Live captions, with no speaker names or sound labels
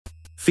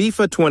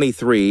FIFA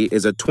 23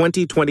 is a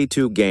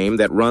 2022 game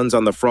that runs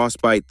on the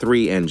Frostbite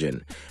 3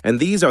 engine, and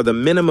these are the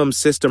minimum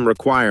system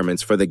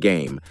requirements for the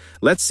game.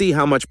 Let's see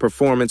how much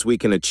performance we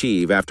can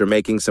achieve after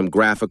making some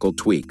graphical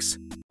tweaks.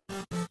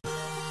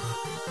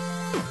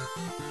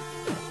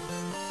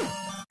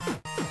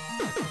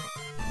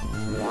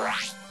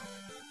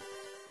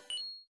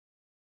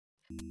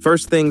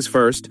 First things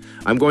first,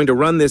 I'm going to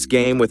run this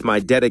game with my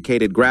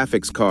dedicated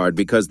graphics card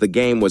because the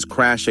game was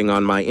crashing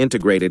on my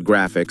integrated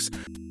graphics.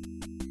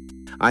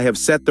 I have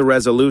set the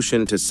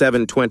resolution to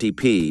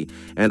 720p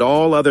and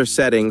all other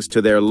settings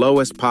to their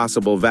lowest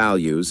possible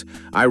values.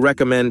 I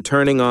recommend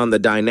turning on the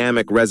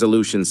dynamic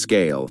resolution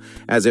scale,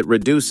 as it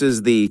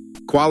reduces the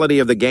quality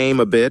of the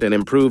game a bit and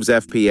improves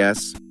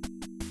FPS.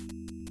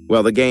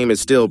 Well, the game is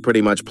still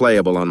pretty much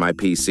playable on my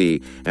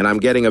PC, and I'm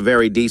getting a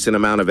very decent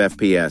amount of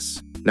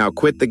FPS. Now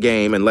quit the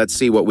game and let's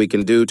see what we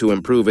can do to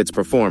improve its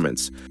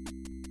performance.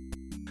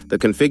 The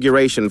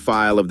configuration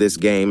file of this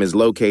game is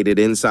located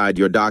inside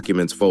your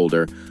Documents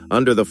folder,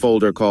 under the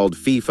folder called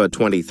FIFA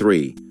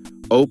 23.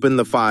 Open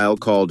the file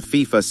called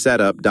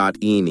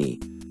fifasetup.ini.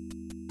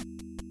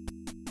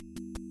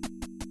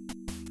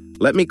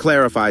 Let me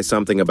clarify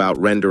something about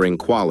rendering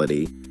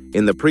quality.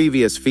 In the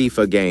previous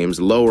FIFA games,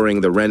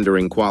 lowering the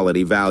rendering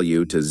quality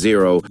value to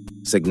 0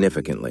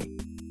 significantly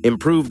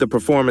improved the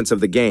performance of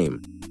the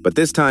game. But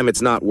this time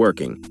it's not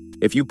working.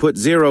 If you put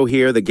 0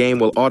 here, the game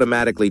will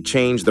automatically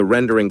change the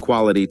rendering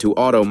quality to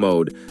auto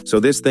mode, so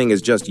this thing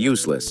is just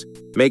useless.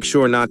 Make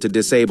sure not to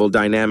disable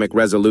dynamic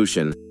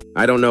resolution.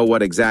 I don't know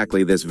what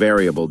exactly this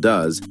variable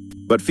does,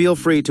 but feel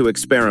free to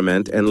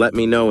experiment and let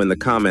me know in the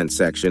comment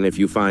section if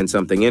you find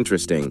something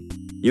interesting.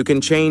 You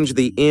can change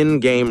the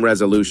in-game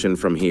resolution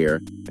from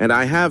here, and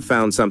I have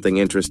found something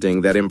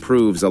interesting that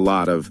improves a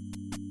lot of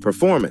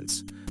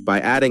performance. By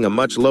adding a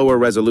much lower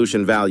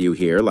resolution value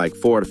here, like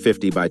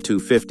 450 by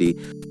 250.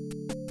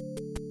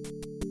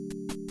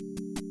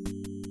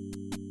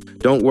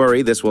 Don't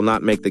worry, this will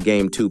not make the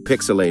game too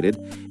pixelated.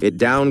 It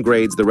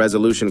downgrades the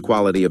resolution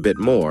quality a bit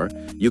more.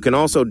 You can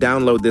also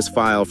download this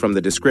file from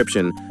the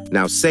description.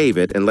 Now save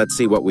it and let's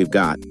see what we've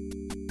got.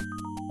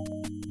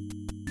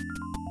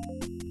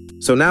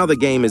 So now the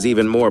game is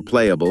even more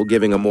playable,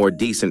 giving a more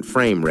decent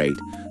frame rate.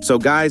 So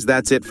guys,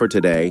 that's it for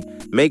today.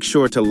 Make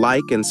sure to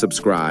like and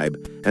subscribe,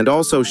 and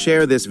also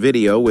share this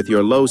video with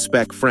your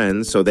low-spec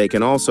friends so they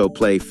can also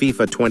play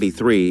FIFA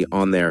 23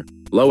 on their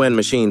low-end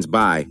machines.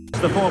 Bye.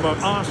 The former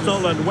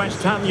Arsenal and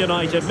West Ham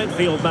United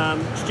midfield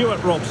man,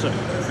 Stuart Robson.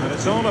 And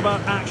it's all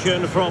about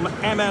action from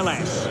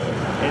MLS.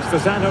 It's the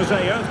San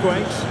Jose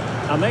Earthquakes,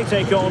 and they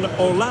take on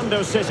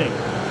Orlando City.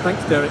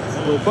 Thanks, Derek.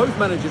 Well, both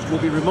managers will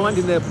be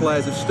reminding their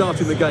players of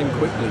starting the game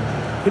quickly,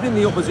 hitting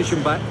the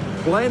opposition back,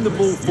 playing the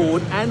ball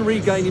forward and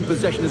regaining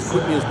possession as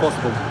quickly as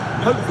possible.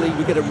 Hopefully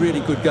we get a really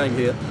good game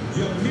here.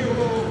 Number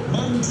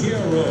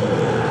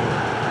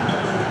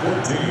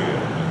 14,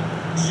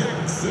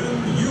 Jackson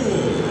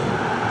Ewell.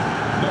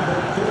 Number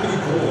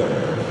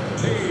 44,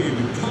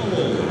 Cade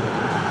Cowell.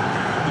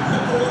 And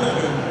number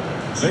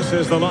 11. This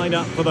is the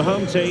lineup for the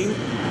home team.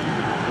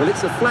 Well,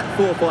 it's a flat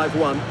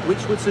 4-5-1,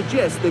 which would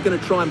suggest they're going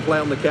to try and play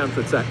on the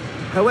counter-attack.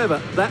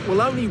 However, that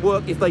will only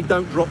work if they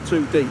don't drop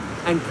too deep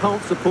and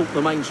can't support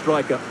the main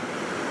striker.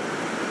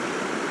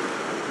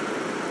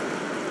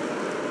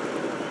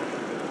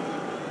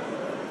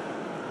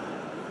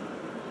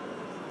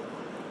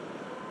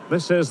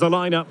 This is the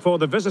lineup for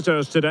the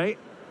visitors today.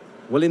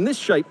 Well, in this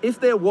shape, if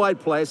their wide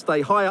players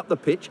stay high up the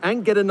pitch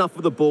and get enough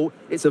of the ball,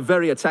 it's a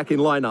very attacking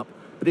lineup.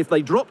 But if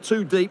they drop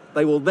too deep,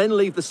 they will then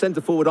leave the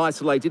centre-forward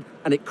isolated,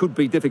 and it could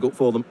be difficult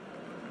for them.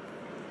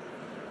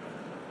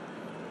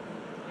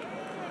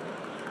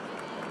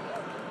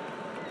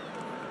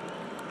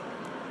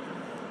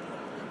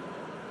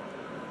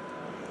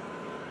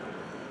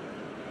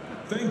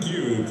 Thank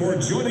you for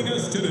joining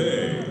us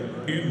today.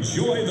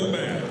 Enjoy the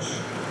match.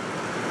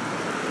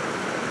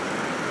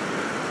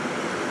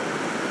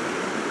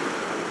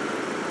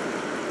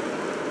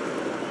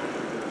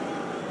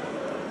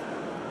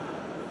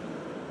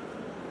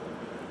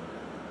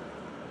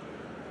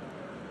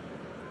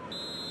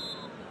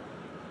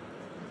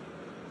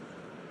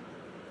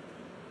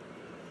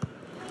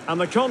 And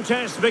the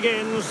contest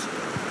begins.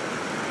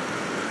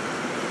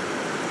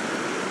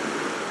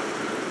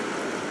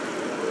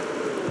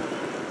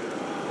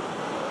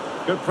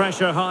 Good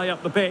pressure high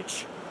up the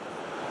pitch.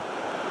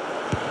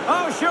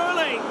 Oh,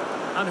 surely!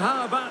 And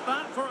how about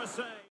that for a save?